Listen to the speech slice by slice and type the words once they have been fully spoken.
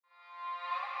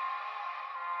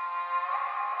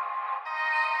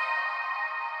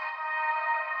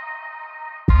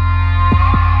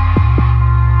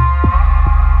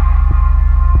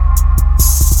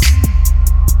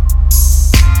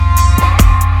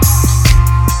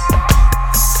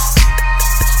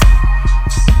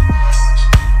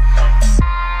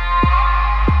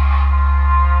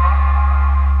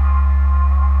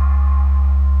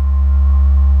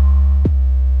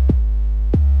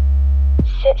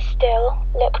Still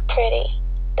Look Pretty,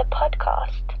 the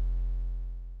podcast.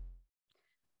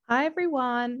 Hi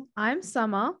everyone, I'm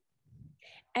Summer.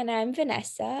 And I'm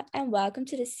Vanessa, and welcome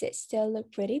to the Sit Still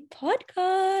Look Pretty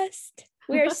podcast.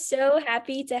 We're so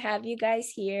happy to have you guys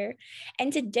here.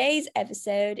 And today's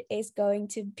episode is going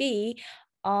to be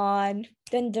on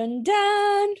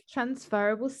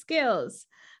transferable skills.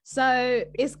 So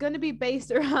it's going to be based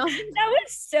around that was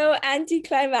so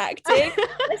anticlimactic.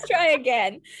 Let's try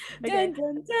again. Okay. Dun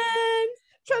dun dun.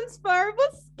 Transferable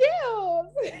skills.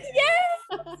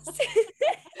 Yes.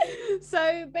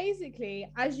 So basically,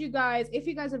 if you guys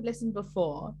have listened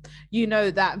before, you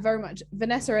know that very much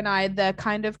Vanessa and I, the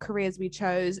kind of careers we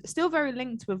chose, still very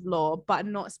linked with law, but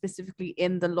not specifically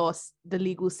in the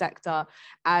legal sector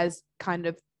as kind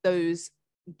of those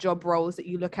job roles that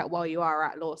you look at while you are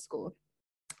at law school.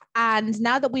 And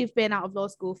now that we've been out of law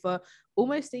school for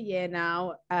almost a year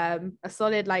now, a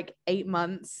solid 8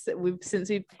 months since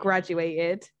we've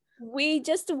graduated. We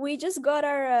just got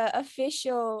our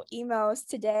official emails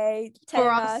today telling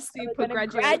us super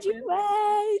graduation.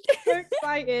 So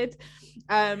excited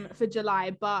for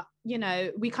July, but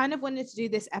we kind of wanted to do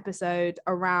this episode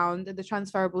around the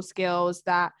transferable skills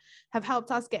that have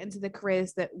helped us get into the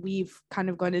careers that we've kind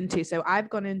of gone into. So I've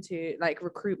gone into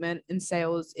recruitment and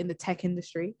sales in the tech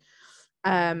industry,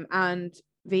 and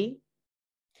V.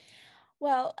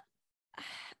 Well,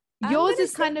 yours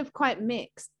is kind of quite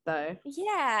mixed though.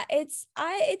 Yeah, it's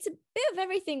a bit of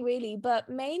everything really, but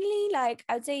mainly I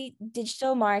would say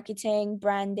digital marketing,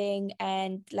 branding,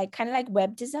 and kind of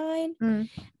web design.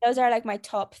 Those are my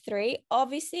top 3.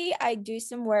 Obviously I do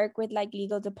some work with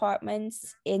legal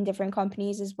departments in different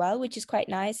companies as well, which is quite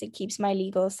nice. It keeps my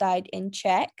legal side in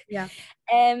check. Yeah.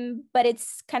 But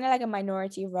it's kind of a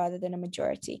minority rather than a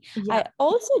majority. Yeah. I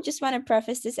also just want to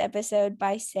preface this episode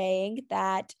by saying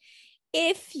that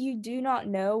if you do not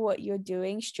know what you're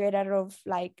doing straight out of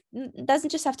it doesn't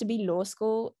just have to be law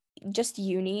school, just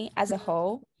uni as a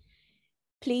whole,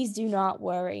 please do not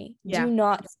worry. Do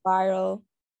not spiral.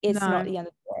 It's not the end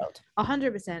of the world.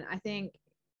 100%. I think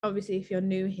obviously if you're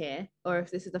new here or if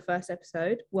this is the first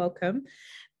episode, welcome.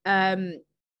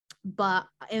 But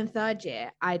in 3rd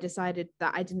year I decided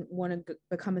that I didn't want to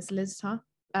become a solicitor.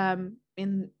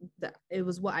 It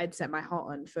was what I'd set my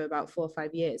heart on for about 4 or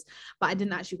 5 years, but I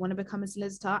didn't actually want to become a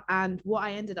solicitor. And what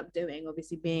I ended up doing,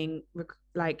 obviously being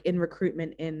in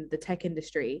recruitment in the tech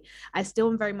industry, I still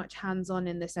am very much hands-on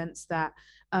in the sense that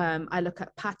I look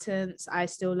at patents, I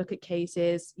still look at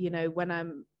cases, when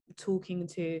I'm talking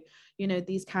to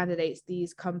these candidates,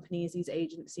 these companies, these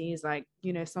agencies,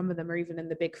 some of them are even in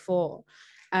the Big 4.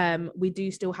 We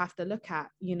do still have to look at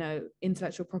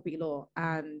intellectual property law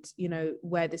and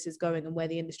where this is going and where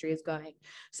the industry is going.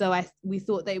 So we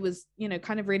thought that it was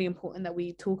kind of really important that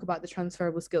we talk about the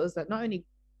transferable skills that not only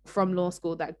from law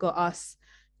school that got us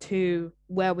to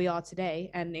where we are today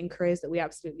and in careers that we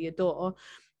absolutely adore,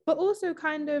 but also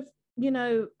kind of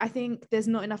I think there's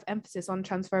not enough emphasis on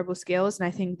transferable skills, and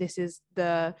I think this is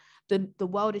the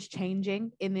world is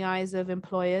changing in the eyes of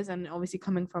employers. And obviously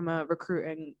coming from a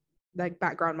recruiting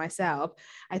background myself,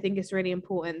 I think it's really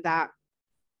important that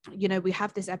we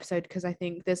have this episode because I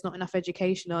think there's not enough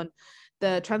education on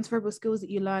the transferable skills that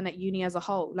you learn at uni as a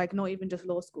whole, not even just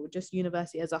law school, just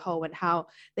university as a whole, and how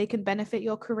they can benefit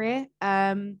your career.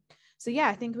 So yeah,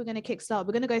 I think we're going to kickstart.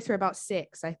 We're going to go through about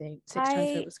 6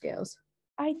 transferable skills.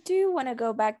 I do want to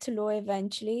go back to law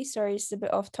eventually. Sorry, it's a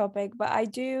bit off topic, but I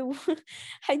do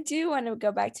want to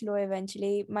go back to law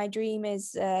eventually. My dream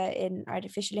is in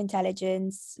artificial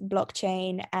intelligence,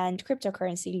 blockchain, and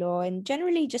cryptocurrency law, and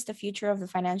generally just the future of the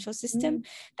financial system.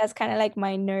 That's kind of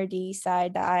my nerdy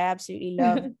side that I absolutely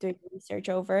love doing research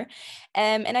over.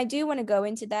 And I do want to go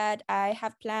into that. I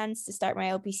have plans to start my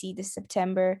LPC this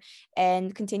September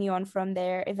and continue on from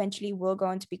there. Eventually, we'll go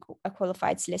on to be a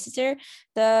qualified solicitor.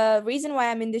 The reason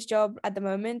why I'm in this job at the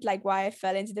moment, why I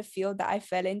fell into the field that I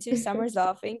fell into, Summer's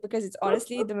laughing because it's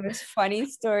honestly the most funny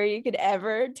story you could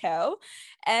ever tell.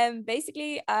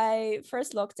 Basically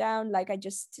first lockdown, I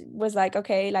just was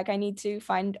okay, I need to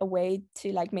find a way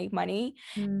to make money.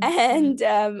 And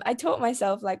I taught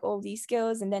myself all these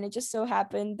skills, and then it just so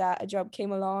happened that a job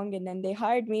came along and then they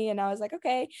hired me, and I was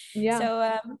okay.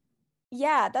 So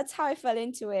yeah, that's how I fell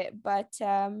into it. But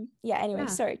anyway,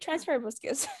 sorry, transferable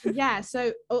skills.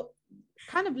 So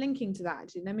kind of linking to that,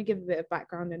 actually, let me give a bit of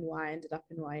background on why I ended up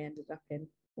in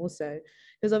also,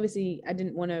 because obviously I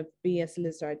didn't want to be a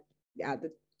solicitor.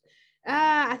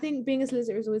 I think being a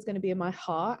solicitor is always going to be in my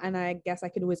heart, and I guess I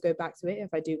could always go back to it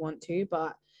if I do want to,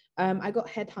 but I got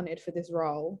headhunted for this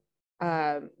role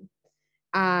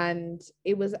And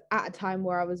it was at a time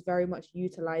where I was very much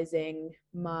utilizing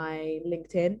my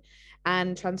LinkedIn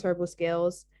and transferable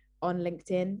skills on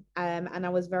LinkedIn. And I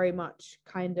was very much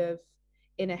kind of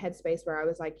in a headspace where I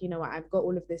was like, you know what, I've got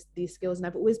all of these skills, and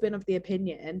I've always been of the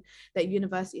opinion that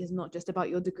university is not just about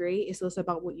your degree, it's also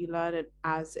about what you learn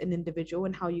as an individual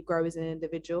and how you grow as an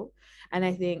individual. And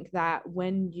I think that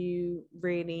when you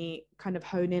really kind of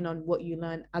hone in on what you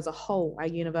learn as a whole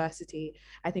at university,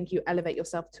 I think you elevate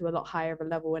yourself to a lot higher of a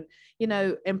level. And you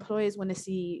know, employers want to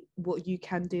see what you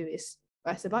can do. It's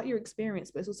about your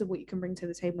experience, but it's also what you can bring to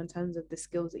the table in terms of the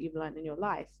skills that you've learned in your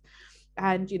life.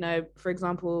 And you know, for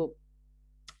example,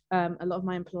 a lot of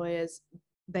my employers,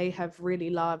 they have really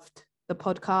loved the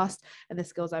podcast and the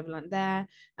skills I've learned there.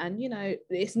 And you know,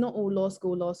 it's not all law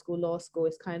school.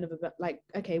 It's kind of about like,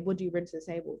 okay, what do you bring to the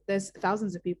table? There's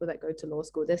thousands of people that go to law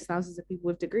school, there's thousands of people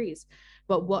with degrees,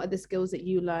 but what are the skills that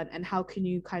you learn, and how can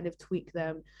you kind of tweak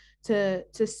them to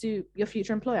suit your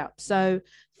future employer? So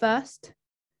first,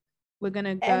 we're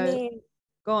gonna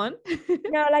go on.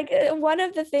 No, like one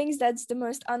of the things that's the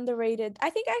most underrated,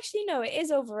 I think actually no, it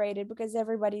is overrated, because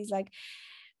everybody's like,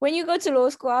 when you go to law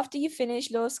school, after you finish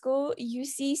law school, you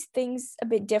see things a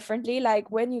bit differently.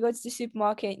 Like when you go to the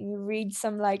supermarket and you read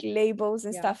some like labels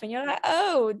and stuff, and you're like,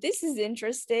 oh, this is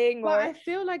interesting. Well, I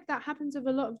feel like that happens with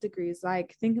a lot of degrees.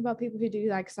 Like think about people who do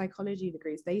like psychology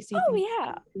degrees, they see things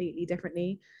completely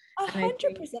differently. 100%.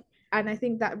 And I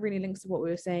think that really links to what we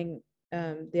were saying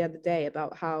the other day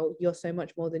about how you're so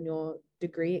much more than your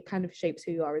degree. It kind of shapes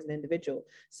who you are as an individual.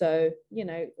 So, you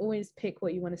know, always pick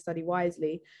what you want to study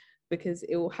wisely, because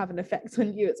it will have an effect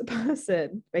on you as a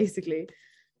person, basically.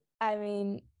 I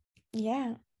mean,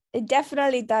 yeah, it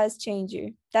definitely does change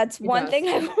you. That's one thing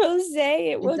I will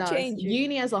say. It will change you.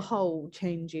 Uni as a whole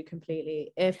change you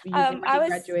completely if you've already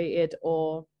graduated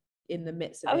or in the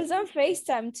midst of it. I was on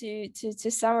FaceTime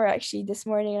to Summer actually this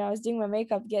morning, and I was doing my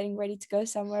makeup, getting ready to go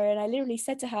somewhere, and I literally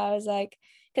said to her, I was like,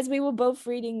 because we were both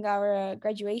reading our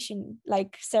graduation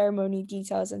like ceremony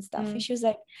details and stuff, and she was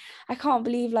like, I can't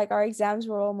believe like our exams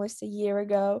were almost a year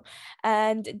ago.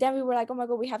 And then we were like, oh my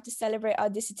god, we have to celebrate our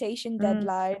dissertation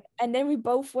deadline. And then we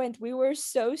both went, we were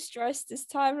so stressed this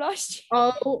time last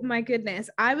year. Oh my goodness,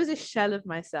 I was a shell of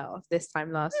myself this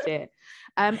time last year.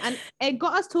 And it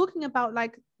got us talking about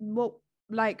like what,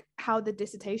 like how the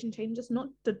dissertation changes, not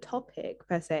the topic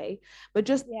per se, but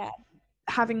just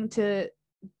having to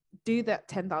do that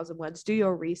 10,000 words, do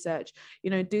your research, you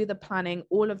know, do the planning,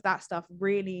 all of that stuff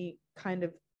really kind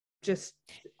of just.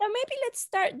 Now maybe let's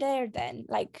start there then,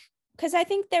 like, because I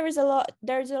think there's a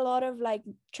lot of like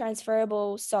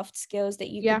transferable soft skills that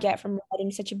you could get from writing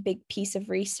such a big piece of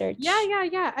research.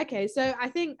 Yeah. Okay, so I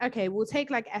think, okay, we'll take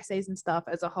like essays and stuff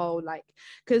as a whole, like,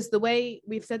 because the way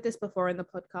we've said this before in the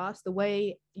podcast, the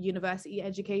way university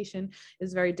education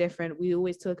is very different. We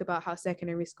always talk about how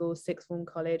secondary school, sixth form,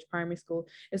 college, primary school,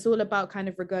 it's all about kind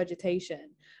of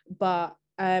regurgitation. But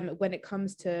when it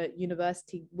comes to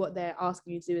university, what they're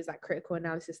asking you to do is like critical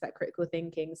analysis, that critical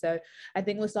thinking. So I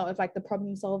think we'll start with like the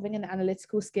problem solving and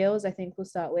analytical skills. I think we'll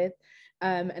start with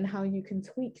and how you can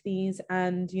tweak these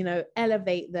and, you know,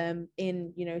 elevate them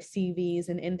in, you know, CVs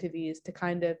and interviews to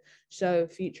kind of show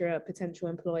future potential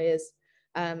employers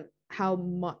how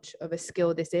much of a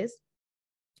skill this is.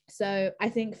 So I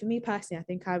think for me personally, I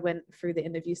think I went through the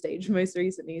interview stage most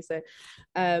recently. So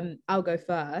I'll go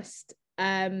first.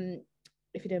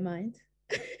 If you don't mind.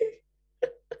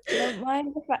 Don't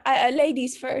mind.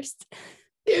 Ladies first.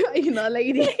 You're not a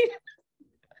lady.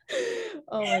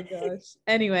 Oh my gosh.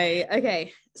 Anyway,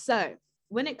 okay. So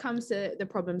when it comes to the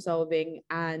problem solving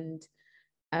and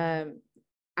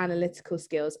analytical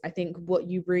skills, I think what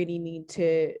you really need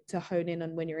to hone in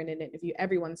on when you're in an interview,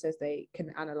 everyone says they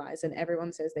can analyze and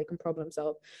everyone says they can problem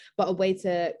solve, but a way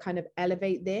to kind of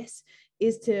elevate this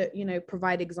is to, you know,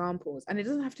 provide examples. And it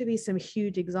doesn't have to be some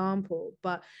huge example,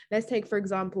 but let's take, for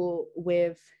example,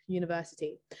 with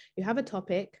university, you have a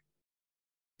topic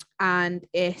and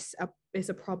it's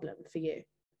a problem for you.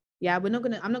 Yeah, I'm not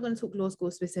gonna talk law school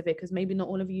specific, because maybe not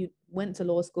all of you went to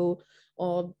law school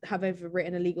or have ever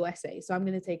written a legal essay. So I'm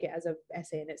going to take it as an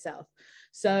essay in itself.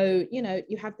 So, you know,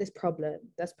 you have this problem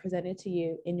that's presented to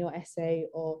you in your essay,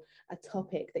 or a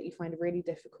topic that you find really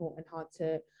difficult and hard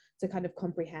to kind of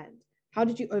comprehend. How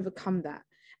did you overcome that?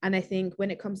 And I think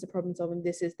when it comes to problem solving,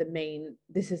 this is the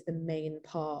main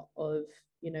part of,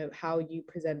 you know, how you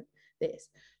present this.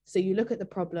 So you look at the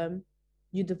problem,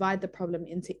 you divide the problem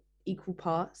into equal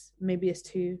parts, maybe it's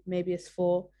 2, maybe it's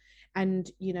 4,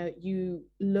 and you know, you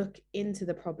look into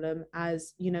the problem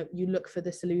as, you know, you look for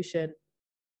the solution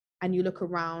and you look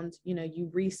around, you know, you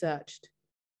researched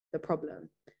the problem,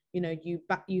 You know,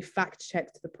 you fact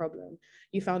checked the problem,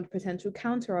 you found potential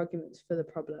counter arguments for the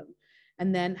problem,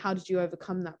 and then how did you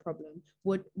overcome that problem?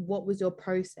 What was your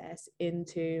process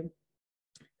into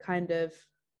kind of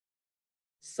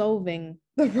solving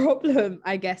the problem,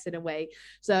 I guess, in a way.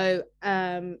 So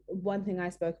one thing I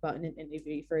spoke about in an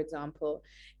interview, for example,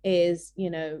 is,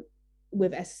 you know,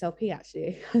 with SSLP,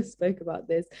 actually, I spoke about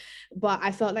this, but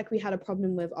I felt like we had a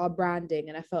problem with our branding,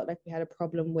 and I felt like we had a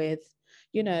problem with,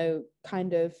 you know,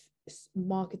 kind of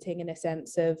marketing, in a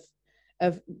sense of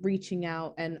reaching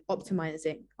out and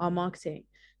optimizing our marketing.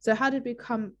 So how did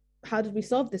we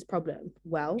solve this problem?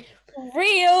 Well,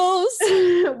 Reels.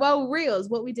 well, Reels,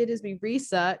 what we did is we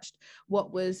researched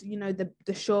what was, you know,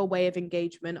 the sure way of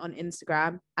engagement on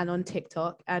Instagram and on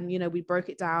TikTok, and, you know, we broke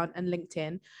it down, and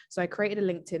LinkedIn. So I created a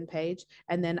LinkedIn page,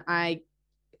 and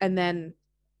then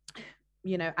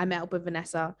you know, I met up with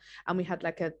Vanessa, and we had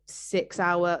like a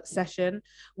 6-hour session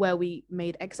where we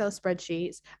made Excel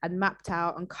spreadsheets and mapped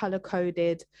out and color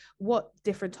coded what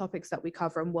different topics that we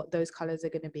cover and what those colors are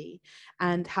going to be,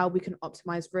 and how we can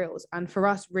optimize Reels. And for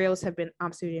us, Reels have been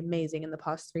absolutely amazing in the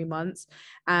past 3 months.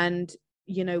 And,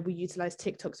 you know, we utilized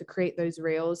TikTok to create those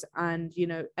Reels, and, you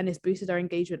know, and it's boosted our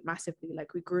engagement massively.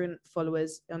 Like, we grew in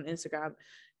followers on Instagram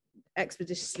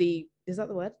expeditiously. Is that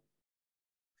the word?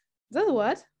 Is that the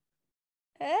word?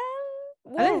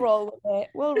 We'll roll with it.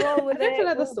 We'll roll with I don't it. feel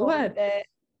like that's the word.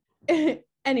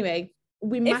 Anyway,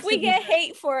 if we get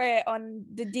hate for it on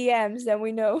the DMs, then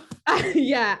we know.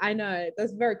 Yeah, I know,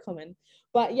 that's very common.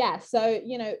 But yeah, so,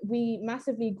 you know, we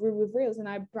massively grew with Reels, and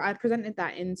I presented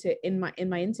that in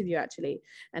my interview, actually,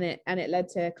 and it led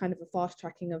to kind of a fast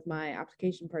tracking of my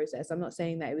application process. I'm not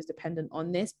saying that it was dependent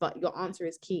on this, but your answer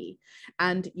is key,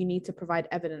 and you need to provide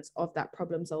evidence of that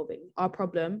problem solving. Our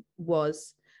problem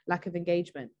was lack of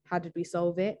engagement. How did we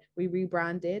solve it? We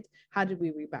rebranded. How did we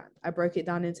rebrand? I broke it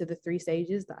down into the 3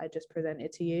 stages that I just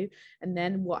presented to you. And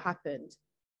then what happened?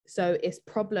 So it's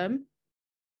problem,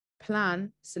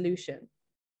 plan, solution.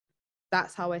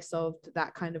 That's how I solved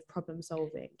that kind of problem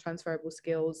solving, transferable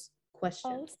skills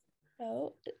question.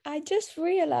 Also, I just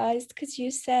realized, because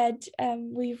you said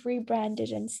we've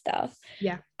rebranded and stuff.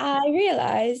 Yeah. I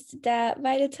realized that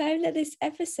by the time that this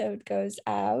episode goes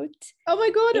out, oh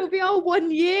my God, it'll be our 1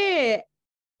 year.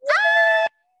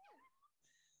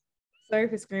 Sorry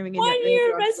for screaming in 1 your year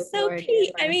ear. of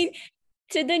SLP. I mean,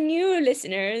 to the new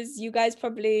listeners, you guys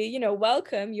probably, you know,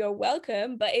 you're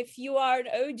welcome. But if you are an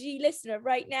OG listener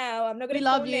right now, I'm not going to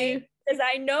love you, because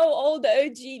I know all the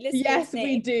OG listeners. Yes,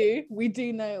 names. we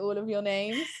do know all of your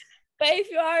names. But if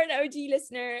you are an OG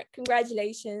listener,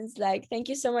 congratulations. Like, thank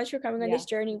you so much for coming on this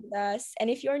journey with us. And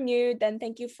if you're new, then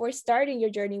thank you for starting your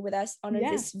journey with us on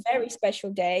this very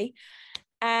special day.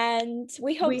 And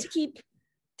we hope to keep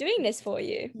doing this for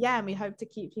you. Yeah, and we hope to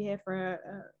keep you here for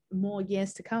more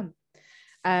years to come.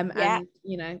 And,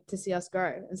 you know, to see us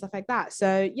grow and stuff like that.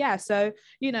 So yeah, so,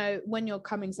 you know, when you're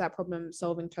coming to that problem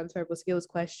solving transferable skills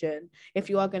question, if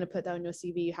you are going to put that on your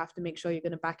CV, you have to make sure you're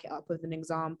going to back it up with an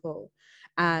example.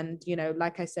 And, you know,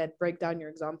 like I said, break down your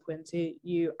example into,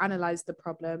 you analyze the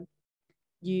problem,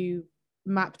 you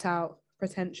mapped out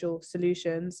potential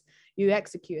solutions, you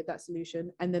executed that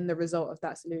solution, and then the result of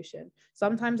that solution.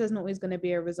 Sometimes there's not always going to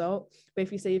be a result, but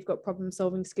if you say you've got problem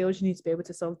solving skills, you need to be able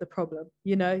to solve the problem.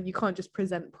 You know, you can't just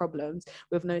present problems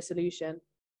with no solution.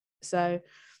 So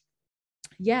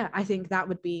yeah, I think that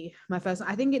would be my first.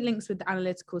 I think it links with the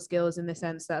analytical skills in the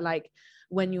sense that, like,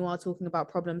 when you are talking about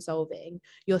problem solving,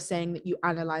 you're saying that you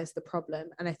analyze the problem.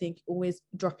 And I think always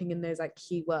dropping in those like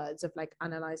keywords of like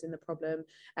analyzing the problem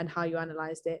and how you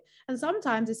analyzed it. And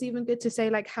sometimes it's even good to say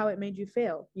like how it made you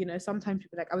feel. You know, sometimes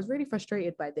people are like, I was really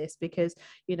frustrated by this because,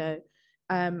 you know,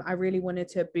 I really wanted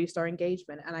to boost our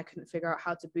engagement and I couldn't figure out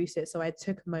how to boost it. So I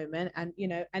took a moment, and, you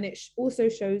know, and it also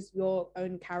shows your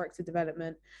own character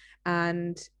development.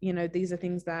 And, you know, these are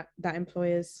things that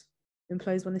employers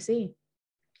want to see.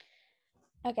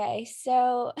 Okay,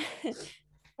 so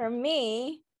for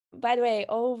me, by the way,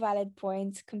 all valid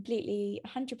points, completely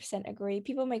 100% agree.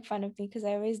 People make fun of me because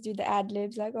I always do the ad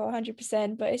libs like, oh,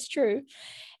 100%, but it's true.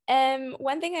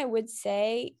 One thing I would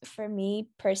say for me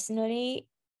personally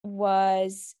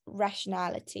was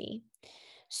rationality.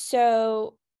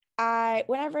 So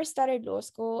when I first started law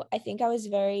school, I think I was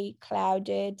very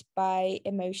clouded by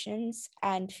emotions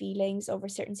and feelings over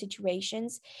certain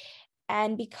situations.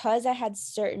 And because I had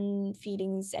certain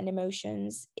feelings and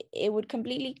emotions, it would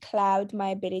completely cloud my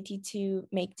ability to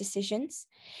make decisions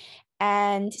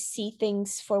and see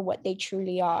things for what they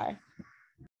truly are.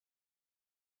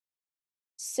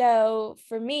 So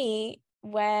for me,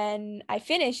 when I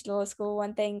finished law school,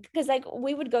 one thing, because like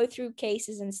we would go through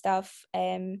cases and stuff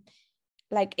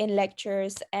like in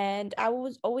lectures, and I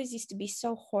was always used to be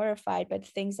so horrified by the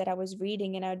things that I was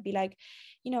reading, and I would be like,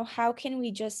 how can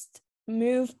we just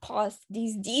move past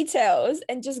these details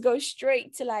and just go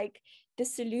straight to like the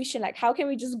solution? Like, how can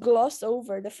we just gloss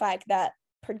over the fact that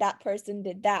that person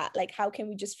did that? Like, how can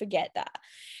we just forget that?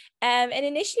 And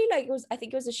initially, like, I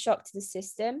think it was a shock to the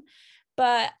system,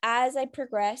 but as I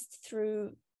progressed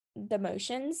through the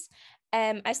motions,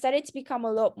 I started to become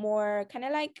a lot more kind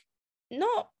of like,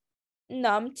 not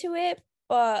numb to it,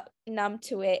 but numb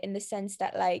to it in the sense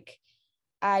that like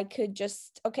I could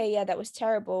just, okay, yeah, that was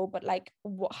terrible, but like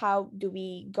how do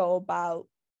we go about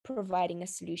providing a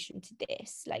solution to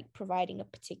this, like providing a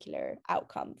particular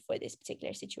outcome for this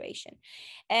particular situation?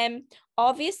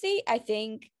 Obviously, I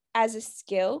think as a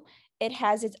skill, it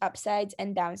has its upsides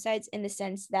and downsides, in the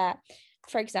sense that,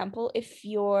 for example, if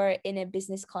you're in a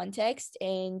business context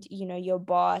and your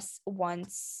boss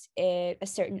wants a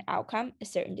certain outcome, a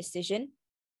certain decision,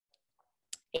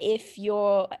 if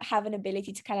you have an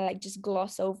ability to kind of like just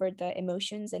gloss over the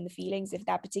emotions and the feelings, if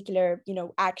that particular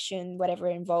action, whatever,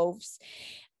 involves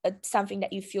something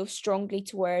that you feel strongly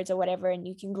towards or whatever, and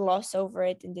you can gloss over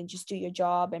it and then just do your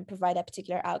job and provide a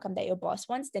particular outcome that your boss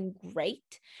wants, then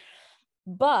great.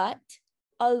 But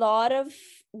a lot of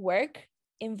work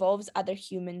involves other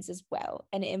humans as well,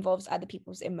 and it involves other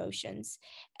people's emotions,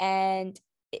 and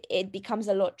it becomes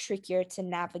a lot trickier to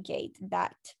navigate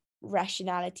that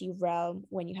rationality realm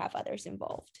when you have others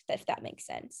involved, if that makes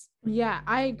sense. Yeah,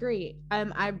 I agree.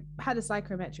 I had a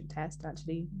psychometric test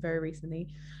actually very recently,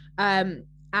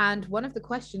 and one of the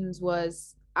questions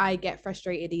was, I get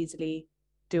frustrated easily,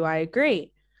 do I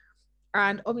agree?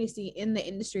 And obviously in the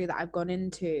industry that I've gone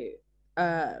into,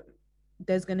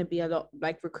 there's going to be a lot,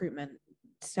 like recruitment,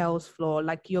 sales floor,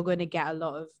 like you're going to get a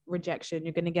lot of rejection,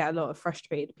 you're going to get a lot of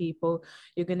frustrated people,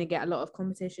 you're going to get a lot of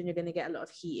competition, you're going to get a lot of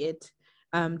heated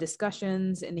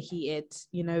discussions and heated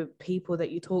people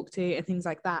that you talk to and things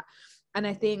like that. And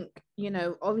I think,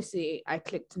 obviously I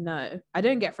clicked no. I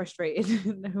don't get frustrated.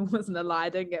 No, it wasn't a lie. I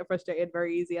don't get frustrated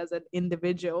very easy as an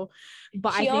individual.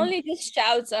 But she only just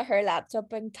shouts at her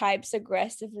laptop and types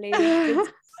aggressively.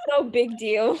 It's no big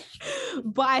deal.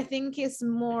 But I think it's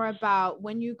more about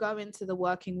when you go into the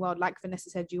working world, like Vanessa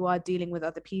said, you are dealing with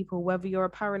other people, whether you're a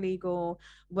paralegal,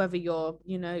 whether you're,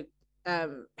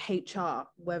 HR,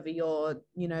 whether you're,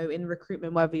 in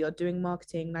recruitment, whether you're doing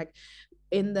marketing, like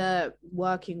in the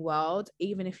working world,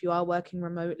 even if you are working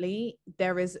remotely,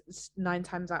 there is 9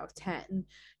 times out of 10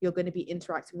 you're going to be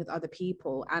interacting with other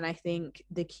people. And I think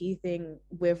the key thing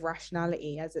with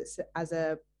rationality as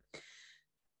a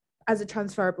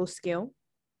transferable skill,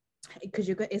 because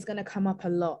it's going to come up a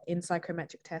lot in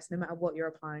psychometric tests no matter what you're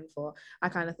applying for. I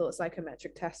kind of thought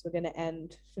psychometric tests were going to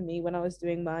end for me when I was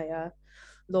doing my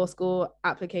law school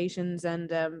applications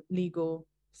and legal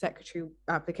secretary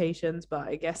applications, but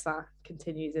I guess that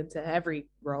continues into every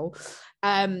role.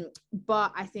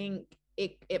 But I think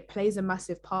it plays a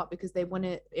massive part, because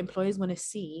employers want to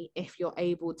see if you're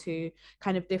able to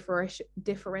kind of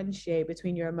differentiate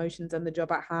between your emotions and the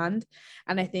job at hand.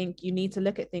 And I think you need to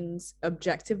look at things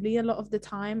objectively a lot of the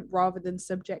time rather than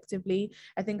subjectively.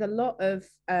 I think a lot of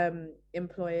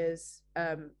employers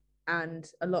and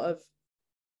a lot of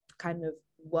kind of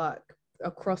work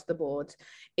across the board,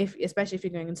 especially if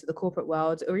you're going into the corporate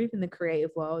world or even the creative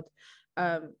world,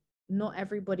 not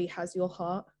everybody has your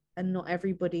heart, and not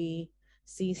everybody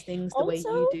sees things the way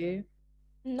you do.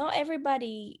 Not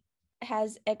everybody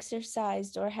has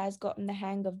exercised or has gotten the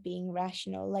hang of being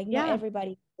rational. Like, not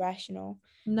everybody is rational.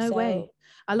 No way.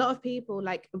 A lot of people,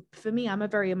 like for me, I'm a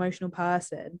very emotional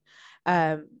person,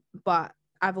 but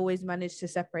I've always managed to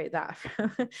separate that.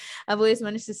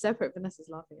 Vanessa's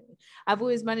laughing at me. I've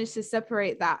always managed to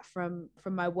separate that from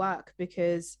my work,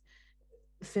 because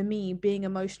for me, being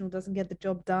emotional doesn't get the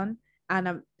job done.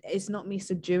 And it's not me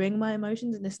subduing my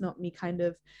emotions, and it's not me kind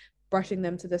of brushing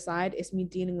them to the side. It's me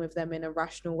dealing with them in a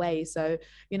rational way. So,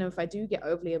 if I do get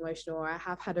overly emotional, or I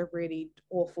have had a really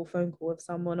awful phone call with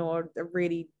someone, or a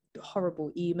really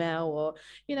horrible email, or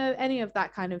any of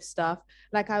that kind of stuff,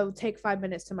 like I will take 5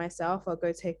 minutes to myself. I'll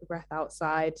go take a breath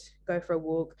outside, go for a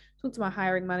walk, talk to my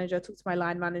hiring manager, talk to my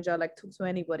line manager, like talk to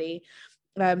anybody.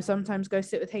 Sometimes go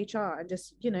sit with HR and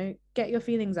just get your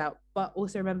feelings out. But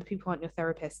also remember, people aren't your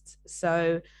therapists,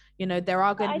 so there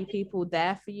are going to be people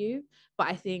there for you, but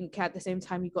I think at the same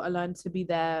time you've got to learn to be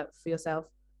there for yourself.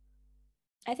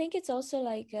 I think it's also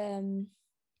like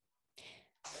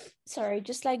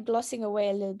just like glossing away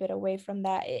a little bit away from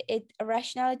that,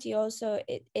 rationality also,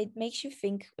 it makes you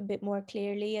think a bit more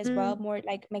clearly as well, more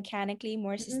like mechanically,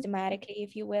 more systematically,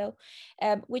 if you will,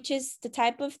 which is the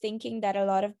type of thinking that a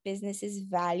lot of businesses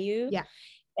value.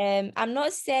 I'm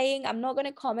not going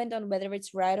to comment on whether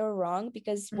it's right or wrong,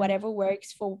 because whatever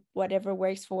works for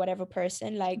whatever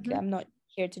person, like I'm not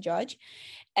here to judge.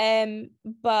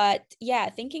 But yeah,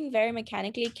 thinking very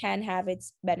mechanically can have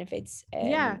its benefits.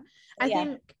 I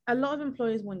think a lot of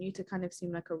employers want you to kind of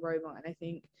seem like a robot, and I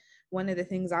think one of the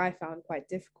things I found quite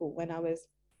difficult when I was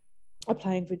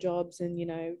applying for jobs and, you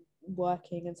know,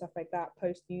 working and stuff like that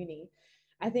post uni,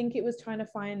 I think it was trying to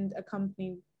find a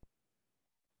company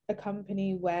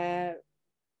where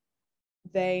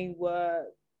they were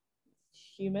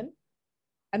human.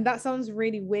 And that sounds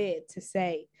really weird to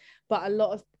say, but a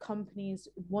lot of companies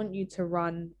want you to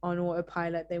run on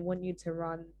autopilot. They want you to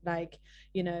run like,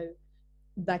 you know,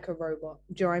 like a robot.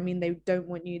 Do you know what I mean? They don't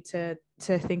want you to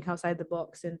think outside the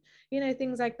box and, you know,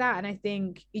 things like that. And I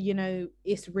think, you know,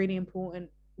 it's really important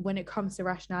when it comes to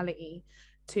rationality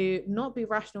to not be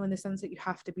rational in the sense that you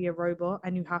have to be a robot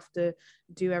and you have to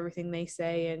do everything they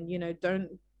say. And, you know,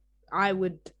 I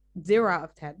would 0 out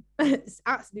of 10 it's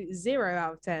absolute 0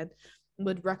 out of 10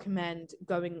 would recommend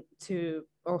going to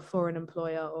or for an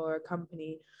employer or a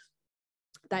company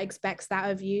that expects that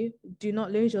of you. Do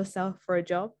not lose yourself for a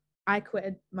job. I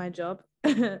quit my job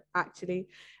actually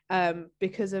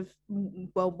because of,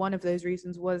 well, one of those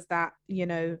reasons was that, you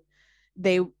know,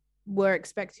 they were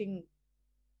expecting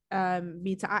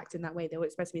me to act in that way. They were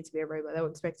expecting me to be a robot. They were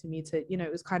expecting me to, you know,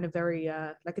 it was kind of very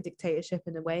like a dictatorship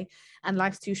in a way, and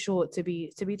life's too short to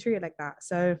be treated like that.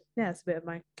 So yeah, it's a bit of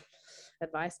my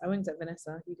advice. I winked at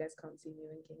Vanessa. You guys can't see me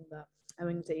winking, but I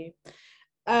winked at you.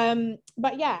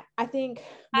 But yeah, I think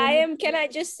can I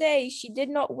just say, she did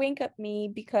not wink at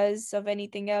me because of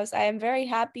anything else. I am very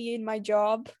happy in my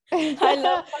job. I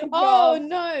love my oh job.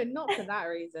 no, not for that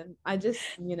reason. I just,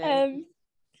 you know,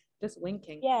 just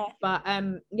winking. Yeah. But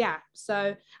yeah,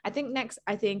 so I think next,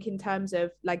 I think in terms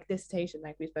of like dissertation,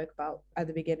 like we spoke about at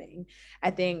the beginning,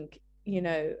 I think, you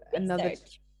know, another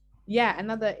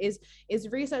is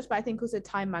research, but I think also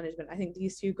time management. I think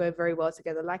these two go very well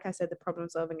together. Like I said, the problem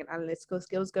solving and analytical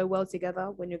skills go well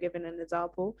together when you're given an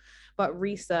example, but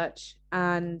research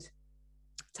and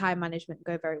time management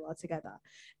go very well together.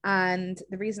 And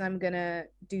the reason I'm gonna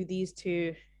do these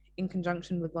two in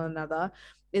conjunction with one another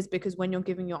is because when you're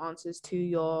giving your answers to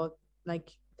your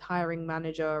like hiring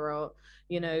manager or,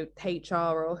 you know, HR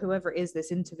or whoever it is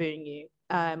that's interviewing you,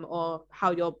 or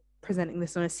how you're presenting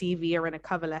this on a CV or in a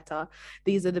cover letter,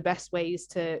 these are the best ways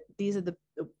to,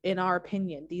 in our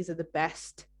opinion, these are the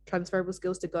best transferable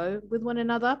skills to go with one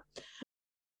another.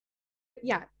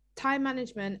 Yeah, time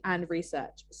management and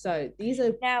research. So these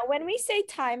are, now when we say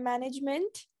time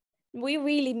management, we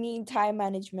really mean time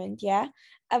management. Yeah.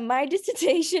 And my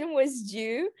dissertation was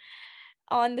due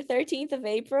on the 13th of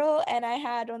April, and I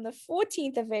had on the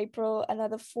 14th of April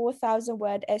another 4,000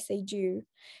 word essay due.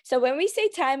 So when we say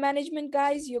time management,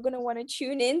 guys, you're going to want to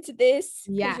tune into this,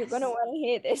 because you're going to want to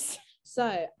hear this.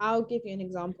 So I'll give you an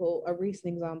example, a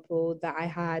recent example that I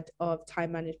had of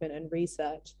time management and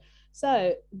research.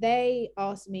 So they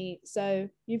asked me, so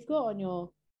you've got on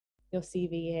your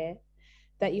CV here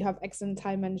that you have excellent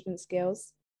time management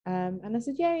skills. And I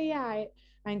said,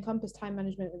 I encompass time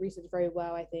management and research very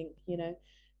well, I think, you know.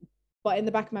 But in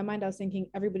the back of my mind, I was thinking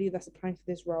everybody that's applying for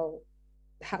this role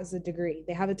has a degree.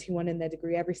 They have a 2-1 in their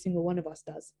degree. Every single one of us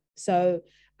does. So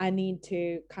I need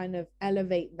to kind of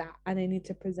elevate that, and I need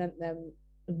to present them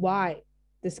why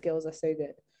the skills are so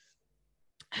good.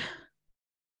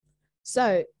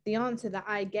 So the answer that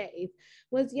I gave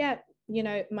was, yeah, you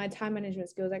know, my time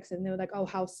management skills excellent. And they were like, oh,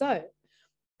 how so?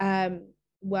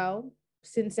 Well,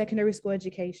 since secondary school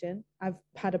education, I've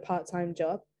had a part-time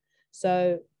job.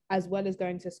 So as well as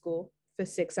going to school for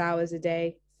 6 hours a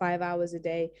day, 5 hours a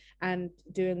day, and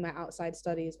doing my outside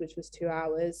studies, which was 2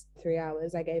 hours, 3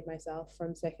 hours I gave myself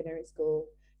from secondary school,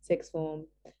 sixth form.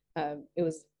 It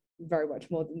was very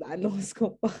much more than that in law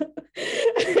school.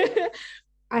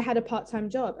 I had a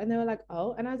part-time job, and they were like,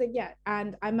 oh, and I was like, yeah.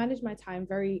 And I managed my time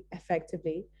very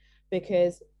effectively,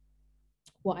 because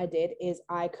what I did is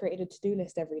I created a to-do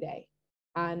list every day,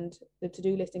 and the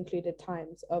to-do list included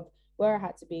times of where I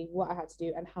had to be, what I had to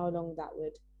do, and how long that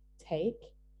would take,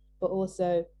 but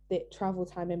also the travel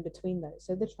time in between those.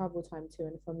 So the travel time to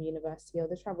and from university, or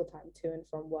the travel time to and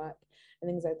from work, and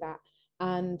things like that.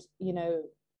 And, you know,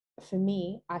 for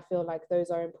me, I feel like those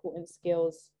are important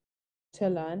skills to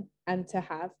learn and to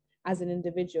have as an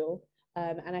individual.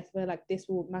 And I feel like this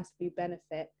will massively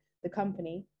benefit the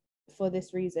company for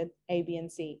this reason, A, B, and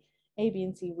C. A, B,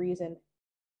 and C reason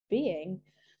being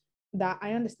that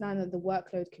I understand that the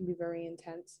workload can be very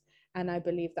intense, and I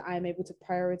believe that I am able to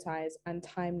prioritize and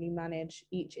timely manage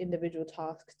each individual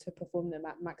task to perform them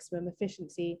at maximum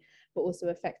efficiency, but also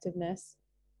effectiveness.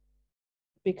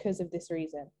 because of this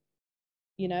reason,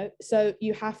 you know. So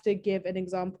you have to give an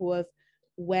example of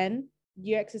when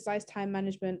you exercise time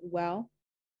management well,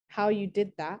 how you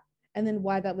did that, and then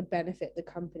why that would benefit the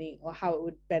company, or how it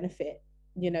would benefit,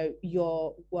 you know,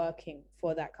 your working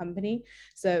for that company.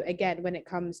 So again, when it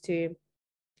comes to,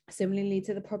 similarly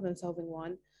to the problem solving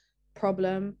one,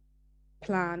 problem,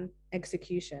 plan,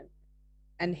 execution.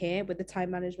 And here with the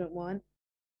time management one,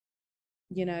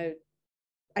 you know,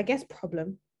 I guess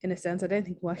problem in a sense. I don't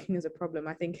think working is a problem.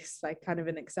 I think it's like kind of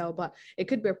an Excel, but it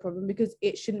could be a problem because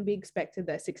it shouldn't be expected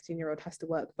that a 16-year-old has to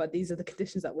work. But these are the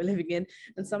conditions that we're living in,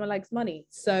 and someone likes money.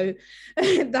 So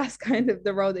that's kind of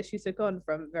the role that she took on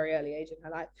from a very early age in her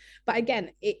life. But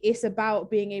again, it's about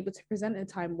being able to present a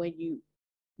time where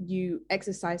you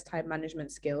exercise time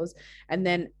management skills, and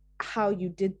then how you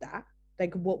did that.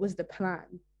 Like, what was the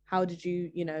plan? How did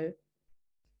you, you know,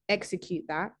 execute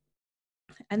that?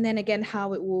 And then again,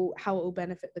 how it will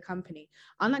benefit the company.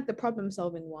 Unlike the problem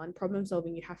solving one, problem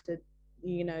solving, you have to,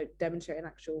 you know, demonstrate an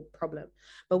actual problem.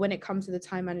 But when it comes to the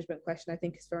time management question, I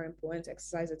think it's very important to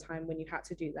exercise a time when you had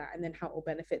to do that, and then how it will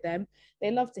benefit them.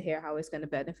 They love to hear how it's going to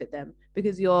benefit them,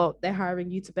 because they're hiring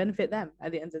you to benefit them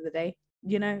at the end of the day.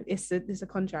 You know, it's a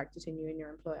contract between you and your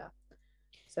employer.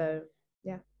 So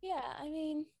yeah, I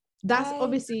mean, that's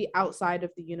obviously outside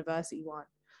of the university one.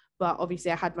 But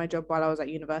obviously I had my job while I was at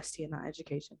university in that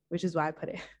education, which is why I put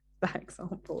it that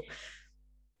example.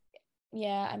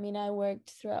 Yeah, I mean, I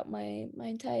worked throughout my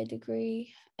entire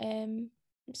degree.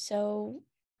 So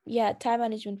yeah, time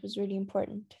management was really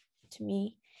important to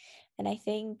me. And I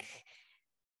think,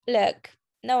 look,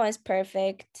 no one's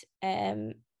perfect.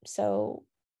 So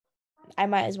I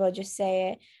might as well just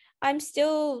say it. I'm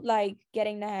still like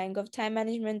getting the hang of time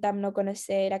management. I'm not gonna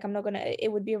say, like,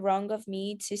 it would be wrong of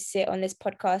me to sit on this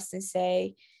podcast and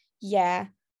say, yeah,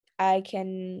 I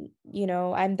can, you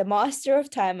know, I'm the master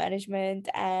of time management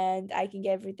and I can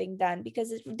get everything done,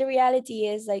 because the reality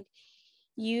is, like,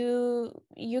 you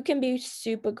can be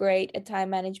super great at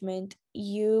time management.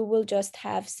 You will just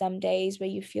have some days where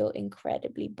you feel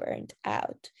incredibly burnt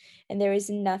out, and there is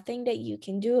nothing that you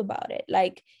can do about it.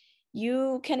 Like,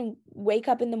 you can wake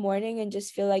up in the morning and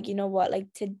just feel like, you know what, like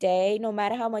today, no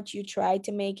matter how much you try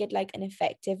to make it like an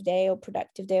effective day or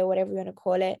productive day or whatever you want to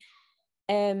call it,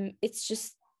 it's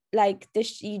just like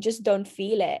this, you just don't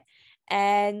feel it.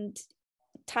 And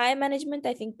time management,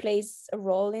 I think, plays a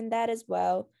role in that as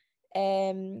well.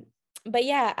 But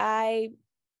yeah, I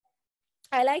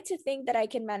like to think that I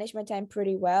can manage my time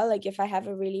pretty well. Like, if I have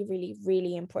a really, really,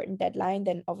 really important deadline,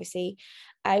 then obviously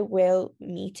I will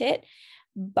meet it.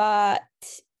 But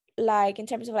like, in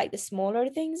terms of like the smaller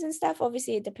things and stuff,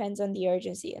 obviously it depends on the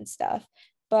urgency and stuff.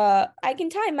 But I can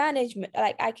time manage.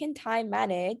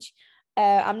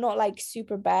 I'm not like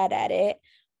super bad at it,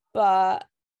 but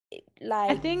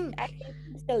like, I think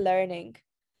I'm still learning.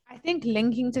 I think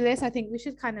linking to this, I think we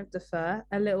should kind of defer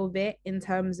a little bit in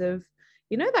terms of,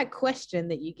 you know, that question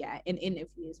that you get in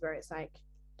interviews where it's like,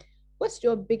 what's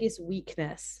your biggest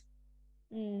weakness?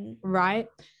 Right?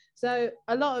 So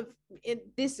a lot of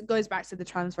this goes back to the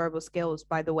transferable skills,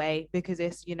 by the way, because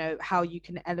it's, you know, how you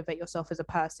can elevate yourself as a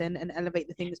person and elevate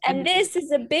the things. And this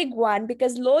is a big one,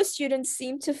 because law students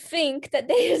seem to think that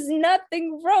there is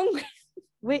nothing wrong.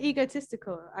 We're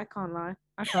egotistical. I can't lie.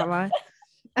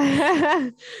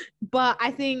 But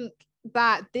I think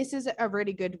that this is a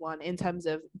really good one in terms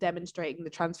of demonstrating the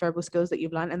transferable skills that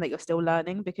you've learned and that you're still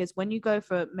learning, because when you go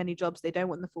for many jobs, they don't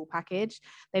want the full package.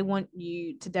 They want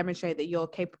you to demonstrate that you're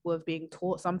capable of being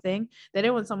taught something. They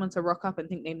don't want someone to rock up and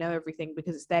think they know everything,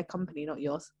 because it's their company, not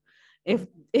yours.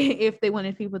 If they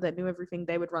wanted people that knew everything,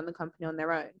 they would run the company on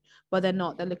their own, but they're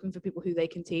not. They're looking for people who they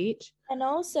can teach. And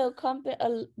also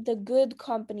the good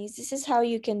companies, this is how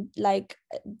you can like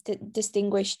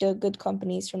distinguish the good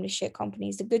companies from the shit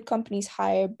companies. The good companies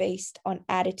hire based on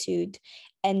attitude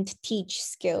and teach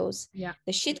skills. Yeah.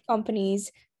 The shit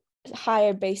companies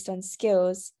hire based on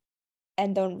skills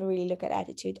and don't really look at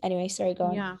attitude. Anyway, sorry, go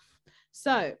on. Yeah.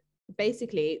 So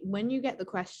basically, when you get the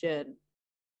question,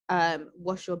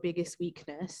 what's your biggest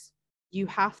weakness, you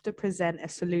have to present a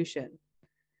solution,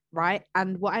 right?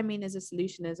 And what I mean as a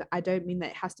solution is, I don't mean that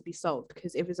it has to be solved,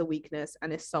 because if it's a weakness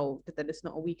and it's solved, then it's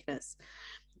not a weakness.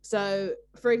 So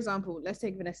for example, let's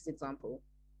take Vanessa's example.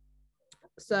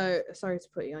 So sorry to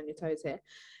put you on your toes here,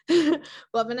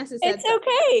 but Vanessa said it's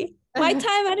okay. My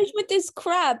time management is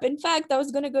crap. In fact, I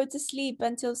was gonna go to sleep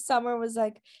until Summer was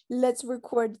like, let's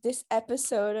record this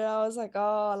episode, and I was like,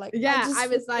 oh, like, yeah, I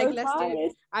was like,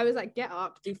 I was like, get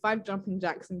up, do 5 jumping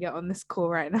jacks and get on this call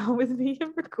right now with me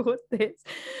and record this.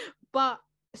 But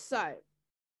so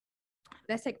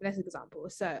let's take Vanessa's example.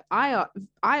 So I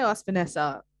asked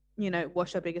Vanessa,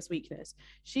 what's your biggest weakness?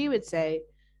 She would say,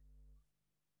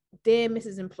 dear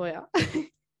Mrs. Employer.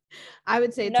 I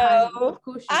would say time. No, Of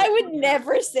course, I would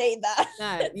never say that.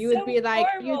 No, you would be like,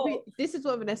 this is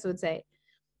what Vanessa would say.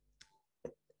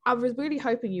 I was really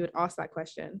hoping you would ask that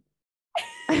question.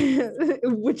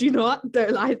 Would you not?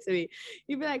 Don't lie to me.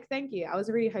 You'd be like, thank you. I was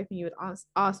really hoping you would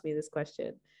ask me this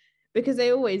question, because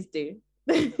they always do.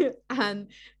 And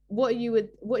what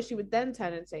she would then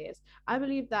turn and say is, I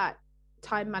believe that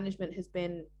time management has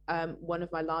been one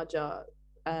of my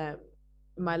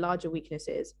larger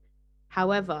weaknesses.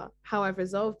 However, how I've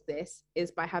resolved this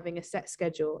is by having a set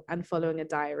schedule and following a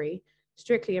diary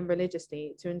strictly and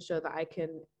religiously to ensure that I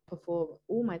can perform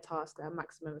all my tasks at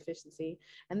maximum efficiency.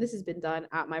 And this has been done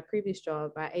at my previous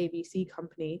job at ABC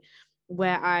company,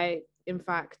 where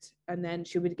and then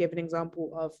she would give an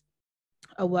example of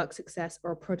a work success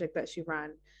or a project that she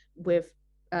ran with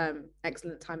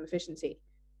excellent time efficiency.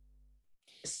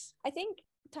 I think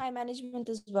time management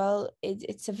as well,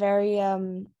 it's a very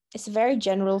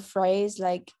general phrase.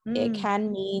 Like it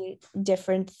can mean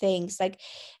different things. Like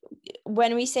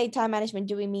when we say time management,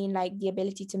 do we mean like the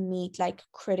ability to meet like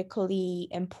critically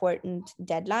important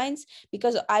deadlines?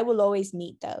 Because I will always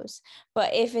meet those.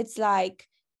 But if it's like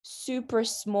super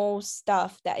small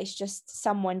stuff that is just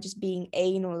someone just being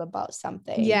anal about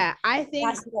something, yeah, I think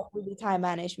that's not really time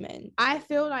management. I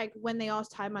feel like when they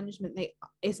ask time management,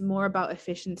 it's more about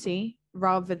efficiency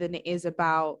rather than it is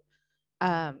about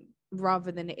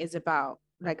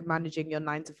like managing your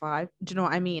 9 to 5. Do you know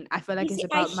what I mean? I feel like it's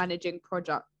about managing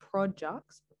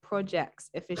projects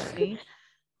efficiently.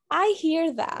 I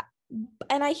hear that,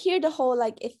 and I hear the whole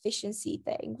like efficiency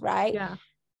thing, right? Yeah.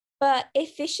 But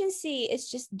efficiency is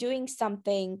just doing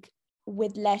something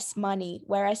with less money,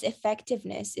 whereas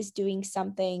effectiveness is doing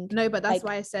something. No, but that's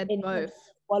why I said both.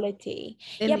 Quality.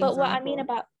 Yeah, but what I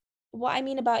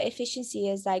mean about efficiency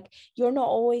is like you're not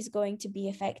always going to be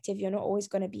effective. You're not always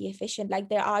going to be efficient. Like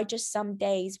there are just some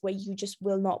days where you just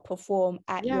will not perform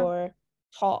at your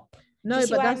top. No,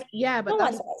 but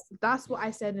that's what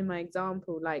I said in my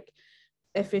example, like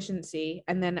efficiency,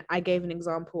 and then I gave an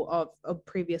example of a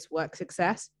previous work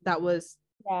success that was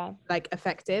like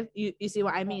effective. You see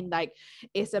what I mean? Like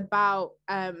it's about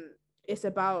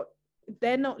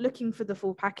they're not looking for the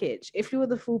full package. If you were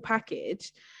the full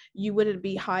package, you wouldn't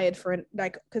be hired for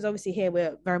because obviously here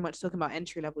we're very much talking about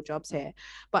entry-level jobs here,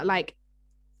 but like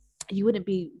you wouldn't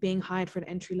be being hired for an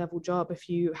entry-level job if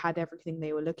you had everything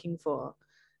they were looking for.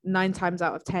 9 times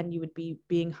out of 10 you would be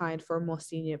being hired for a more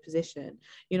senior position.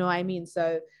 You know what I mean?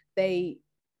 So they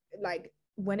like,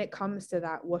 when it comes to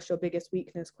that what's your biggest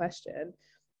weakness question,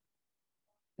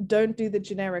 don't do the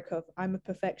generic of I'm a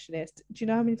perfectionist. Do you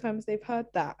know how many times they've heard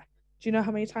that?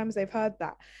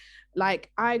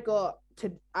 Like not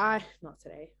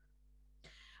today,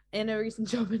 in a recent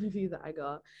job interview that I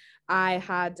got, I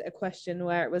had a question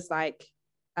where it was like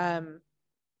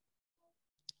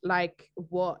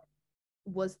what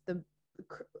was the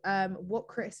what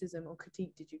criticism or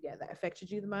critique did you get that affected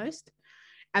you the most?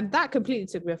 And that completely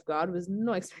took me off guard. I was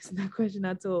not expecting that question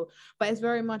at all. But it's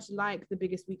very much like the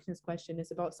biggest weakness question.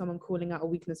 It's about someone calling out a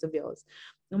weakness of yours.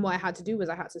 And what I had to do was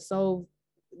I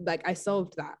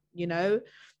solved that, you know?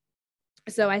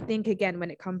 So I think, again,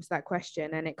 when it comes to that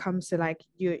question and it comes to like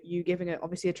you giving it,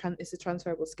 obviously it's a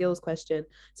transferable skills question.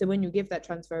 So when you give that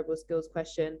transferable skills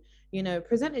question, you know,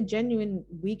 present a genuine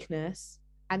weakness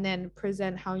and then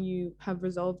present how you have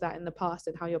resolved that in the past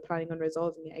and how you're planning on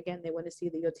resolving it. Again, they want to see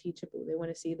that you're teachable. They want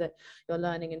to see that you're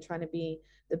learning and trying to be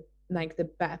the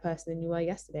better person than you were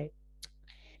yesterday.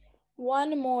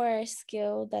 One more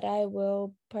skill that I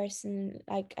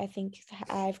think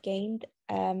I've gained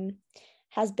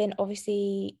has been,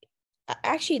 obviously,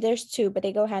 actually there's two, but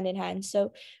they go hand in hand.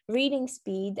 So reading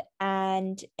speed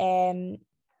and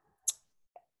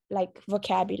like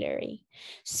vocabulary.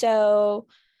 So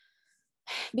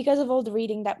because of all the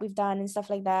reading that we've done and stuff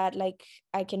like that, like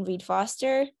I can read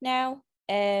faster now,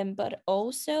 but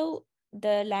also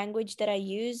the language that I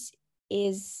use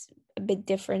is a bit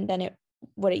different than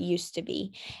what it used to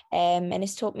be, and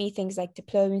it's taught me things like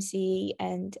diplomacy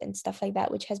and stuff like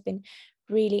that, which has been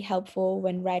really helpful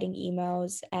when writing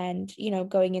emails and, you know,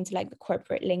 going into like the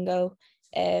corporate lingo.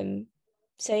 So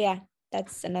yeah,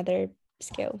 that's another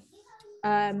skill.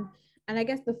 And I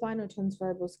guess the final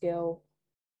transferable skill,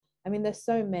 I mean, there's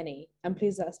so many, and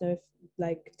please let us know if,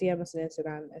 like, DM us on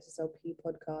Instagram, SSLP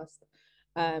podcast,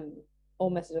 or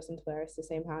message us on Twitter, it's the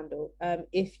same handle,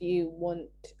 if you want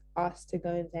us to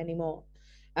go into any more.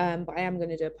 But I am going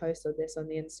to do a post of this on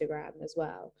the Instagram as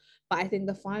well. But I think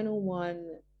the final one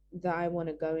that I want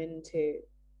to go into,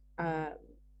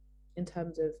 in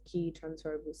terms of key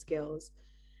transferable skills,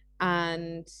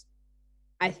 And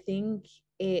I think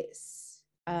it's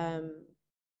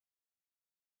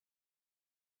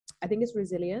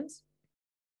resilience,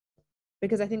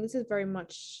 because I think this is very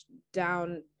much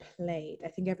downplayed. I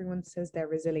think everyone says they're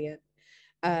resilient,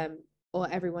 or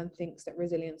everyone thinks that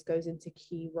resilience goes into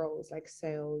key roles like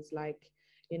sales, like,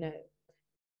 you know,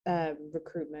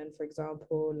 recruitment, for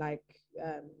example, like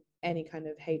any kind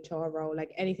of HR role,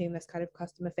 like anything that's kind of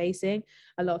customer facing.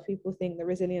 A lot of people think that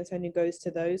resilience only goes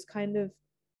to those kind of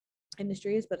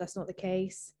industries, but that's not the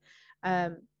case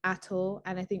at all.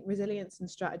 And I think resilience and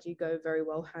strategy go very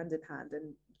well hand in hand.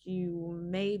 And you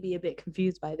may be a bit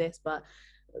confused by this, but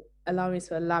allow me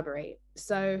to elaborate.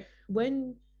 So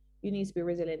when you need to be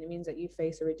resilient, it means that you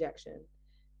face a rejection,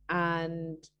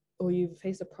 and or you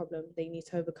face a problem that you need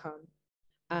to overcome.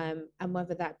 And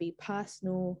whether that be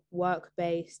personal,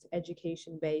 work-based,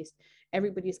 education-based,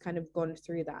 everybody's kind of gone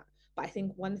through that. But I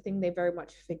think one thing they very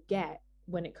much forget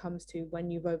when it comes to when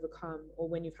you've overcome or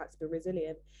when you've had to be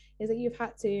resilient is that you've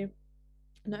had to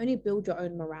not only build your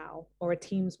own morale or a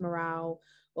team's morale,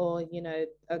 or, you know,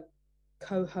 a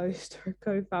co-host or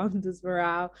co-founder's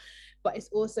morale, but it's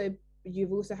also,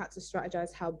 you've also had to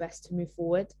strategize how best to move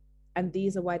forward. And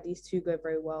these are why these two go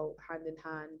very well hand in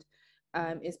hand.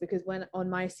 Is because when on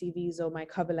my CVs or my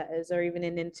cover letters or even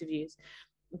in interviews,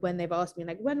 when they've asked me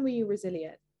like, when were you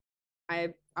resilient,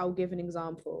 I'll give an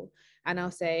example, and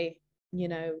I'll say, you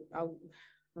know, I'll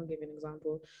give you an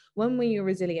example. When were you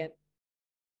resilient?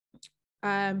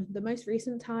 The most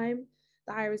recent time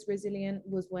that I was resilient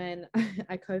was when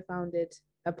I co-founded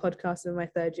a podcast in my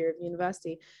third year of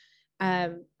university.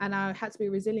 And I had to be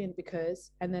resilient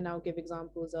because, and then I'll give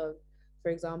examples of, for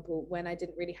example, when I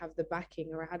didn't really have the backing,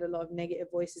 or I had a lot of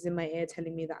negative voices in my ear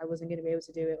telling me that I wasn't going to be able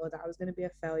to do it, or that I was going to be a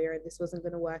failure and this wasn't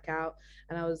going to work out,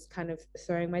 and I was kind of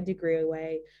throwing my degree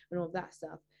away and all of that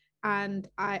stuff. And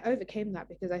I overcame that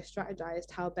because I strategized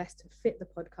how best to fit the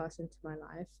podcast into my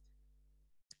life.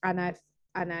 And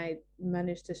I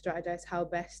managed to strategize how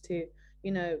best to,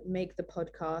 you know, make the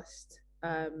podcast,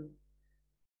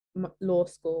 law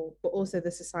school, but also the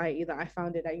society that I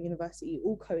founded at university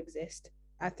all coexist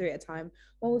at three at a time,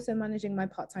 while also managing my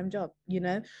part-time job, you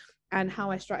know. And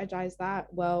how I strategize that,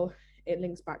 well, it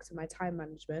links back to my time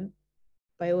management,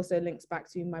 but it also links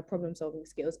back to my problem solving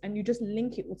skills, and you just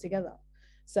link it all together.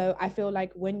 So I feel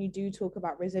like when you do talk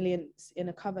about resilience in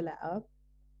a cover letter,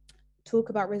 talk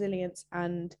about resilience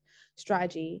and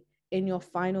strategy in your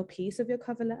final piece of your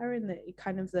cover letter, in the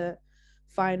kind of the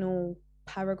final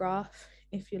paragraph,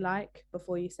 if you like,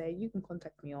 before you say you can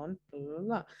contact me on blah, blah,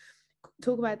 blah.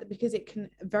 Talk about that, because it can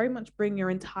very much bring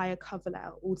your entire cover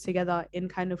letter all together in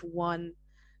kind of one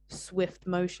swift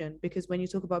motion. Because when you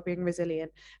talk about being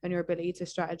resilient and your ability to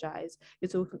strategize,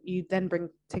 you then bring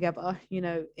together, you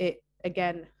know, it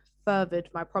again furthered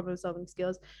my problem solving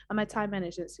skills and my time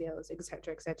management skills,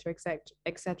 etc., etc., etc.,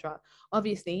 etc.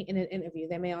 Obviously, in an interview,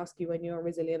 they may ask you when you're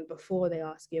resilient before they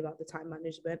ask you about the time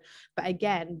management. But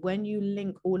again, when you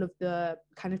link all of the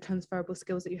kind of transferable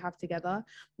skills that you have together,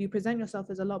 you present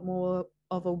yourself as a lot more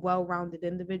of a well-rounded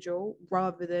individual,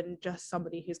 rather than just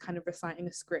somebody who's kind of reciting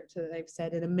a script that they've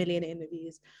said in a million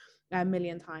interviews a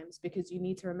million times. Because you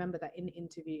need to remember that in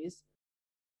interviews,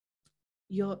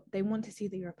 they want to see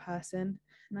that you're a person.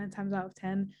 9 times out of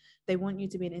 10, they want you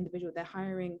to be an individual. They're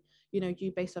hiring, you know,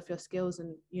 you based off your skills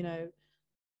and, you know,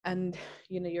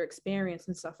 your experience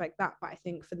and stuff like that. But I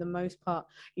think for the most part,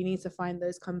 you need to find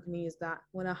those companies that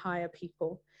want to hire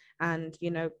people, and you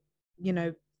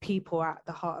know people at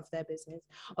the heart of their business.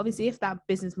 Obviously, if that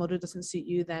business model doesn't suit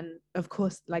you, then of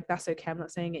course, like, that's okay. I'm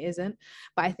not saying it isn't,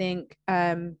 but I think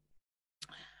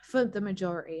for the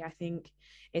majority, I think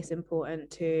it's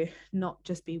important to not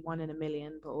just be one in a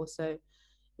million, but also,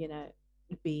 you know,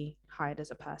 be hired as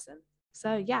a person.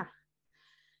 So yeah.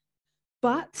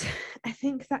 But I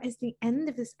think that is the end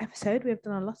of this episode. We've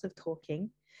done a lot of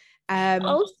talking.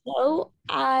 Also,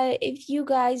 if you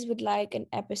guys would like an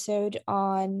episode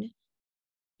on,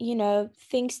 you know,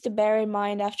 things to bear in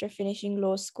mind after finishing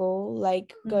law school,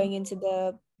 like going into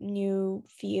the new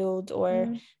field,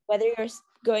 or whether you're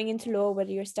going into law,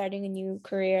 whether you're starting a new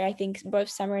career. I think both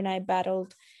Summer and I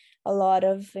battled a lot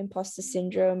of imposter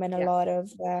syndrome and a lot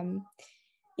of,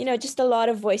 you know, just a lot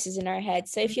of voices in our head.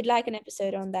 So if you'd like an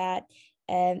episode on that,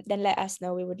 then let us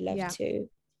know. We would love to.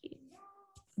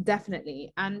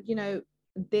 Definitely. And, you know,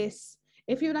 this,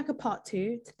 if you'd like a part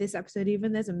 2 to this episode,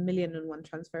 even, there's 1,000,001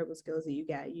 transferable skills that you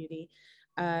get at uni.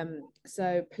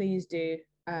 So please do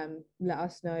let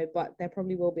us know. But there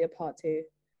probably will be a part 2,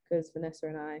 because Vanessa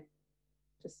and I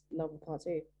just love a part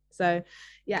 2. So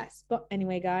yes, but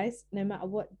anyway, guys, no matter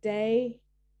what day,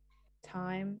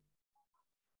 time,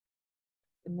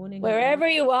 Good morning. Wherever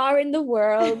you are in the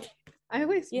world. I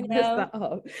always you mess know, that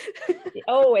up.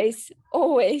 always.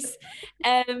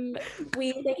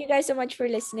 We thank you guys so much for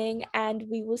listening, and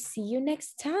we will see you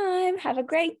next time. Have a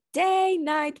great day,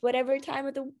 night, whatever time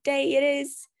of the day it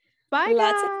is. Bye,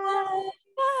 Lots of guys. love.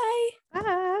 Bye.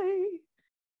 Bye.